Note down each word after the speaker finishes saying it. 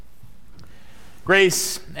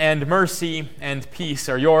Grace and mercy and peace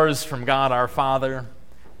are yours from God our Father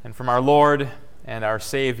and from our Lord and our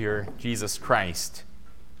Savior, Jesus Christ.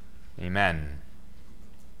 Amen.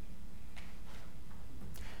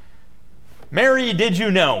 Mary, Did You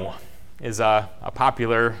Know is a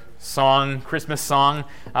popular song, Christmas song.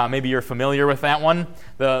 Maybe you're familiar with that one.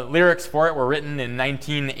 The lyrics for it were written in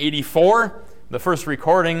 1984. The first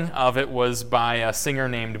recording of it was by a singer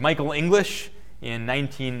named Michael English in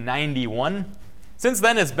 1991. Since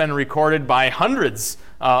then, it's been recorded by hundreds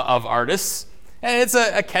of artists, and it's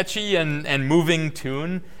a catchy and moving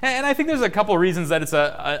tune. And I think there's a couple reasons that it's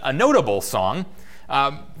a notable song.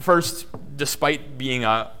 First, despite being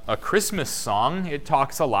a Christmas song, it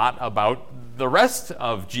talks a lot about the rest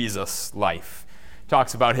of Jesus' life. It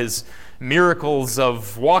talks about his miracles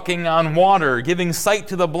of walking on water, giving sight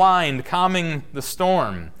to the blind, calming the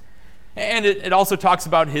storm. And it also talks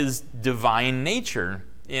about his divine nature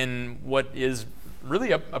in what is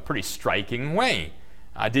really a pretty striking way.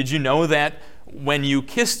 Did you know that when you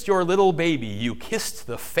kissed your little baby, you kissed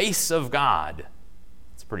the face of God?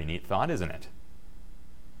 It's a pretty neat thought, isn't it?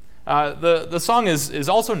 The song is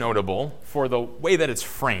also notable for the way that it's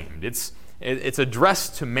framed. It's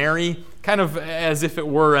addressed to Mary kind of as if it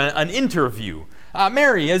were an interview.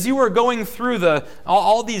 Mary, as you were going through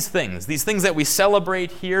all these things that we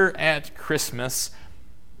celebrate here at Christmas,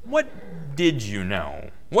 what did you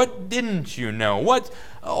know? What didn't you know? What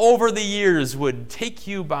over the years would take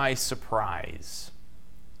you by surprise?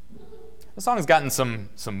 The song has gotten some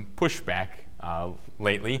pushback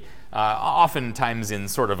lately, oftentimes in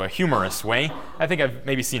sort of a humorous way. I think I've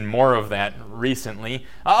maybe seen more of that recently.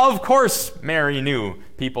 Of course Mary knew,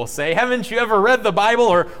 people say. Haven't you ever read the Bible?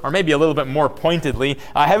 Or maybe a little bit more pointedly,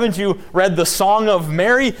 haven't you read the Song of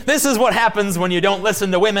Mary? This is what happens when you don't listen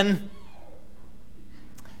to women.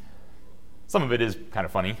 Some of it is kind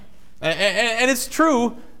of funny. And it's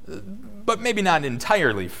true, but maybe not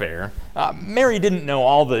entirely fair. Mary didn't know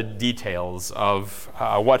all the details of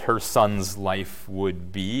what her son's life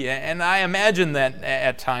would be, and I imagine that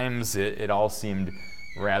at times it all seemed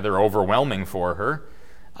rather overwhelming for her.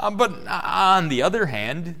 But on the other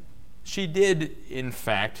hand, she did, in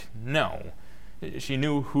fact, know. She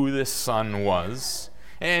knew who this son was,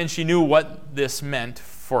 and she knew what this meant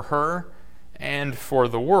for her and for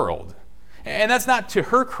the world. And that's not to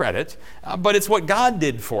her credit, but it's what God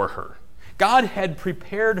did for her. God had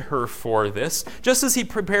prepared her for this, just as he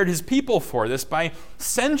prepared his people for this by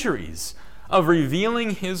centuries of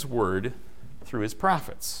revealing his word through his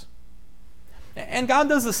prophets. And God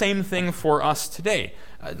does the same thing for us today.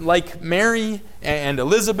 Like Mary and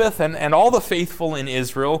Elizabeth and all the faithful in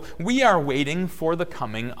Israel, we are waiting for the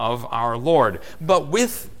coming of our Lord. But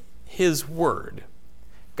with his word,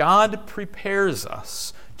 God prepares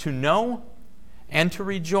us to know and to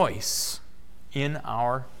rejoice in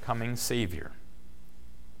our coming Savior.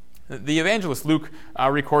 The evangelist Luke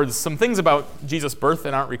records some things about Jesus' birth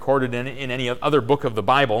that aren't recorded in any other book of the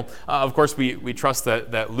Bible. Of course, we trust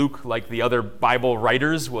that Luke, like the other Bible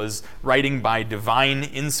writers, was writing by divine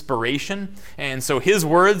inspiration. And so his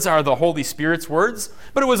words are the Holy Spirit's words.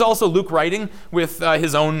 But it was also Luke writing with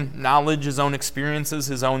his own knowledge, his own experiences,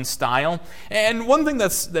 his own style. And one thing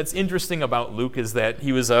that's interesting about Luke is that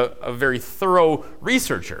he was a very thorough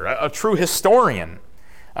researcher, a true historian.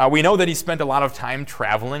 We know that he spent a lot of time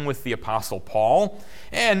traveling with the Apostle Paul.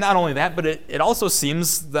 And not only that, but it also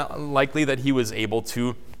seems likely that he was able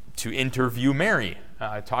to interview Mary,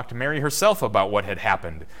 talk to Mary herself about what had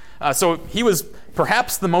happened. So he was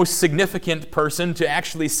perhaps the most significant person to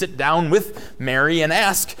actually sit down with Mary and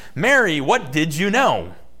ask, Mary, what did you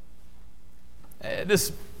know?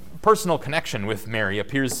 This personal connection with Mary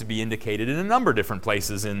appears to be indicated in a number of different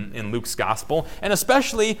places in Luke's gospel, and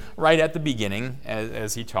especially right at the beginning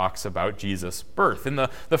as he talks about Jesus' birth. In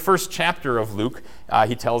the first chapter of Luke,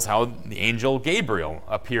 he tells how the angel Gabriel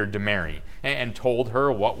appeared to Mary and told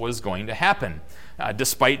her what was going to happen.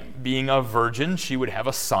 Despite being a virgin, she would have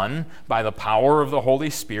a son by the power of the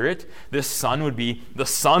Holy Spirit. This son would be the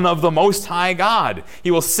Son of the Most High God.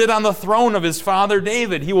 He will sit on the throne of his father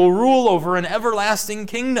David. He will rule over an everlasting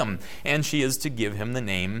kingdom. And she is to give him the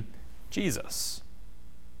name Jesus.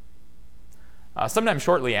 Sometime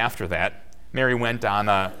shortly after that, Mary went on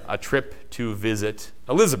a trip to visit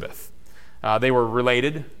Elizabeth. They were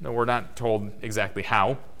related. We're not told exactly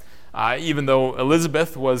how. Even though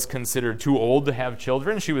Elizabeth was considered too old to have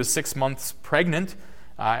children, she was 6 months pregnant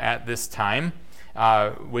at this time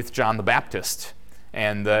with John the Baptist.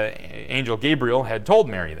 And the angel Gabriel had told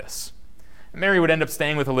Mary this. Mary would end up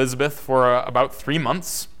staying with Elizabeth for about 3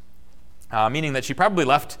 months, meaning that she probably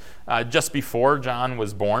left just before John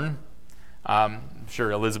was born.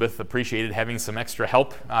 sure Elizabeth appreciated having some extra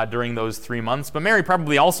help during those 3 months, but Mary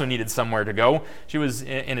probably also needed somewhere to go. She was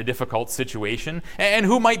in a difficult situation. And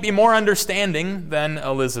who might be more understanding than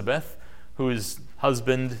Elizabeth, whose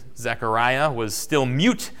husband Zechariah was still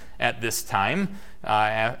mute at this time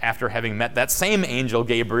after having met that same angel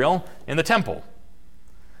Gabriel in the temple.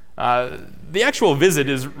 The actual visit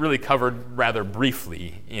is really covered rather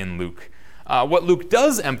briefly in Luke. What Luke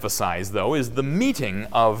does emphasize, though, is the meeting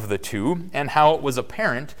of the two and how it was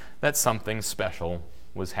apparent that something special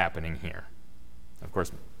was happening here. Of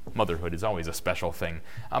course, motherhood is always a special thing,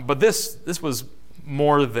 but this was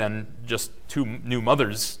more than just two new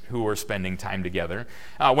mothers who were spending time together.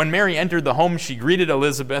 When Mary entered the home, she greeted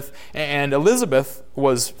Elizabeth, and Elizabeth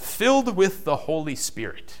was filled with the Holy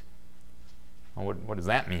Spirit. Well, what does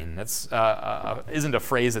that mean? That's isn't a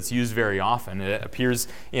phrase that's used very often. It appears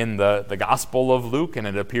in the Gospel of Luke, and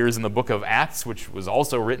it appears in the book of Acts, which was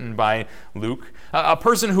also written by Luke. A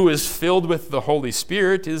person who is filled with the Holy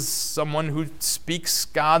Spirit is someone who speaks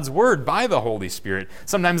God's word by the Holy Spirit.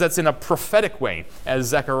 Sometimes that's in a prophetic way, as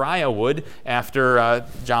Zechariah would after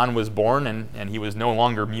John was born and he was no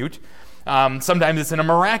longer mute. Sometimes it's in a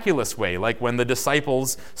miraculous way, like when the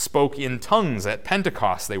disciples spoke in tongues at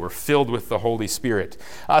Pentecost. They were filled with the Holy Spirit.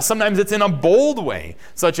 Sometimes it's in a bold way,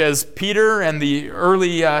 such as Peter and the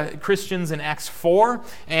early Christians in Acts 4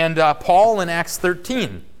 and Paul in Acts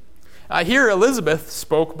 13. Here, Elizabeth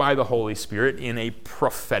spoke by the Holy Spirit in a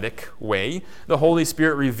prophetic way. The Holy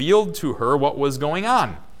Spirit revealed to her what was going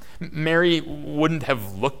on. Mary wouldn't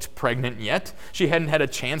have looked pregnant yet. She hadn't had a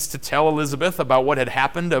chance to tell Elizabeth about what had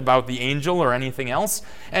happened, about the angel or anything else.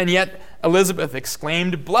 And yet Elizabeth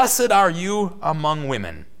exclaimed, "Blessed are you among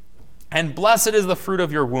women, and blessed is the fruit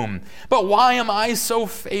of your womb. But why am I so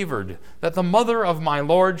favored that the mother of my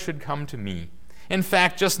Lord should come to me? In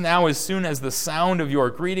fact, just now, as soon as the sound of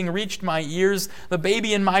your greeting reached my ears, the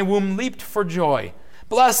baby in my womb leaped for joy.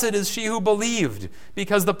 Blessed is she who believed,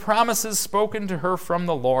 because the promises spoken to her from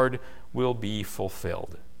the Lord will be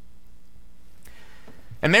fulfilled."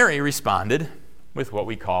 And Mary responded with what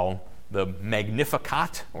we call the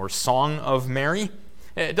Magnificat, or Song of Mary.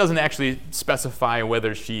 It doesn't actually specify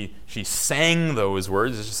whether she sang those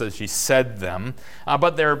words, it just says she said them.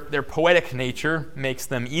 But their poetic nature makes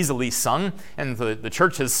them easily sung, and the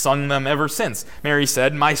church has sung them ever since. Mary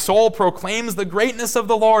said, "My soul proclaims the greatness of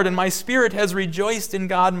the Lord, and my spirit has rejoiced in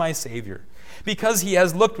God my Savior, because he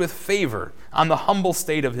has looked with favor on the humble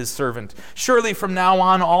state of his servant. Surely from now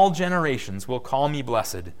on all generations will call me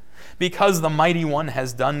blessed, because the Mighty One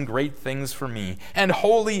has done great things for me, and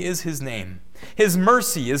holy is his name. His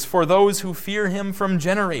mercy is for those who fear him from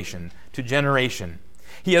generation to generation.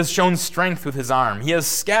 He has shown strength with his arm. He has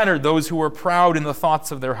scattered those who were proud in the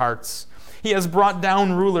thoughts of their hearts. He has brought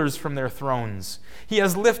down rulers from their thrones. He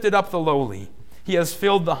has lifted up the lowly. He has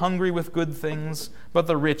filled the hungry with good things, but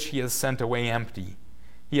the rich he has sent away empty.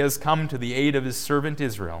 He has come to the aid of his servant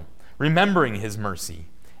Israel, remembering his mercy,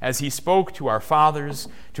 as he spoke to our fathers,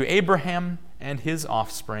 to Abraham and his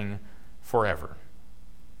offspring forever."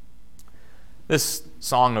 This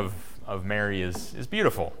song of Mary is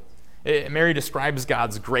beautiful. Mary describes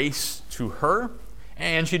God's grace to her,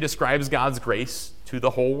 and she describes God's grace to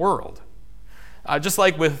the whole world. Just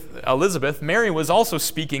like with Elizabeth, Mary was also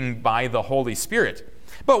speaking by the Holy Spirit.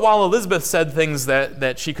 But while Elizabeth said things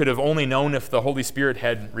that she could have only known if the Holy Spirit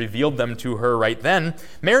had revealed them to her right then,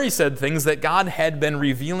 Mary said things that God had been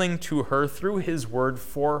revealing to her through his word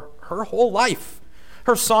for her whole life.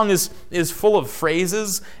 Her song is full of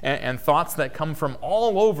phrases and thoughts that come from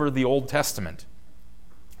all over the Old Testament.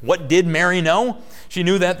 What did Mary know? She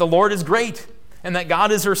knew that the Lord is great and that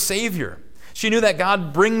God is her Savior. She knew that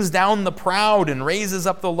God brings down the proud and raises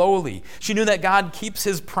up the lowly. She knew that God keeps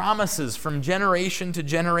his promises from generation to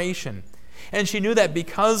generation. And she knew that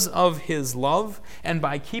because of his love and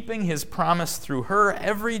by keeping his promise through her,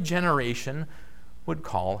 every generation would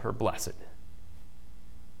call her blessed.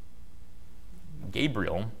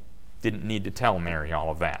 Gabriel didn't need to tell Mary all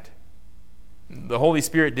of that. The Holy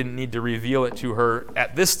Spirit didn't need to reveal it to her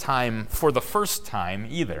at this time for the first time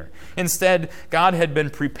either. Instead, God had been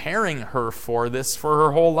preparing her for this for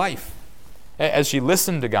her whole life. As she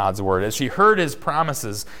listened to God's word, as she heard his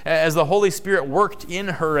promises, as the Holy Spirit worked in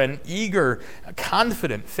her an eager,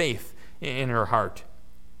 confident faith in her heart.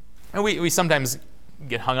 And we sometimes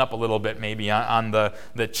get hung up a little bit maybe on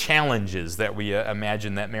the challenges that we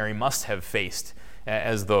imagine that Mary must have faced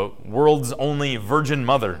as the world's only virgin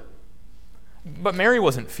mother. But Mary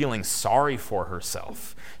wasn't feeling sorry for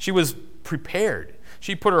herself. She was prepared.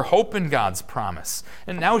 She put her hope in God's promise.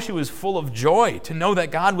 And now she was full of joy to know that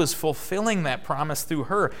God was fulfilling that promise through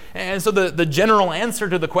her. And so the general answer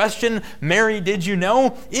to the question, Mary, did you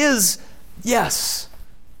know, is yes,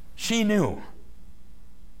 she knew.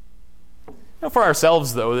 Now for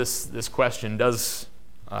ourselves, though, this question does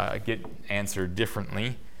get answered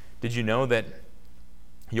differently. Did you know that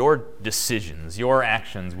your decisions, your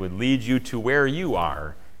actions would lead you to where you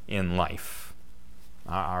are in life?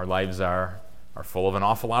 Our lives are full of an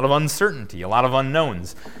awful lot of uncertainty, a lot of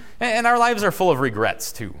unknowns. And our lives are full of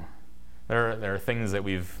regrets, too. There are things that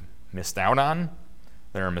we've missed out on.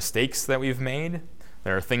 There are mistakes that we've made.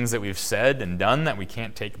 There are things that we've said and done that we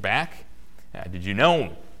can't take back. Did you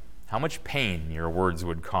know how much pain your words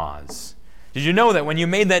would cause? Did you know that when you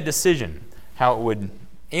made that decision, how it would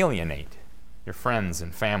alienate your friends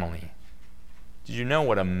and family? Did you know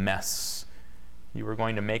what a mess you were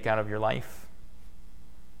going to make out of your life?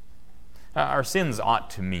 Our sins ought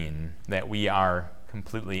to mean that we are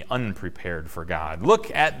completely unprepared for God. Look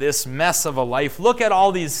at this mess of a life. Look at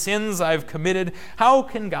all these sins I've committed. How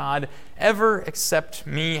can God ever accept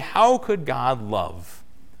me? How could God love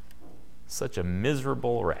such a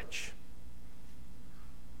miserable wretch?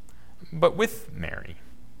 But with Mary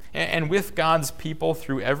and with God's people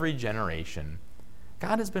through every generation,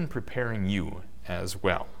 God has been preparing you as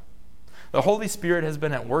well. The Holy Spirit has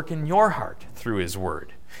been at work in your heart through His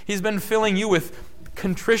Word. He's been filling you with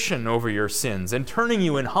contrition over your sins and turning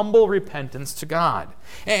you in humble repentance to God.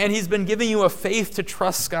 And He's been giving you a faith to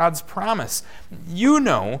trust God's promise. You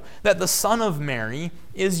know that the Son of Mary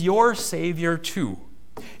is your Savior too.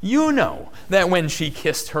 You know that when she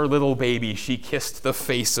kissed her little baby, she kissed the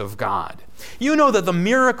face of God. You know that the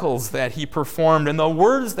miracles that He performed and the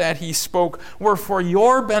words that He spoke were for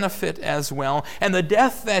your benefit as well, and the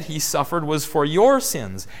death that He suffered was for your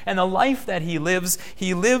sins, and the life that He lives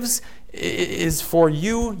is for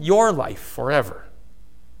you, your life forever.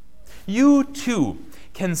 You too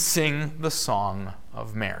can sing the song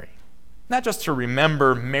of Mary. Not just to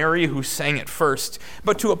remember Mary who sang it first,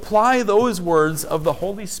 but to apply those words of the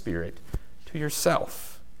Holy Spirit to yourself.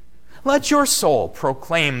 Let your soul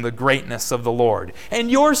proclaim the greatness of the Lord, and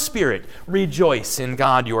your spirit rejoice in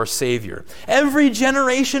God your Savior. Every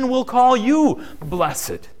generation will call you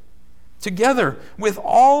blessed, together with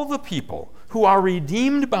all the people who are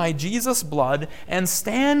redeemed by Jesus' blood and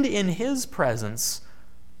stand in His presence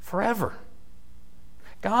forever.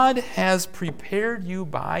 God has prepared you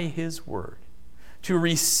by His Word to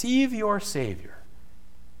receive your Savior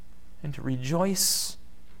and to rejoice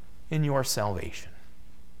in your salvation.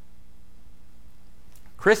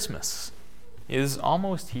 Christmas is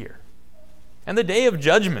almost here, and the day of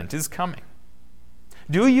judgment is coming.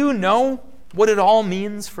 Do you know what it all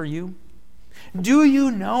means for you? Do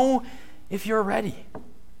you know if you're ready?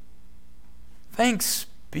 Thanks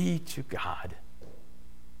be to God.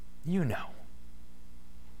 You know.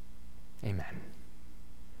 Amen.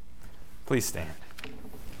 Please stand.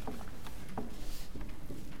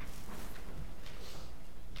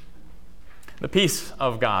 The peace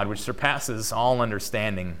of God, which surpasses all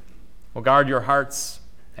understanding, will guard your hearts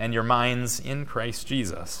and your minds in Christ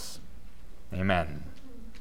Jesus. Amen.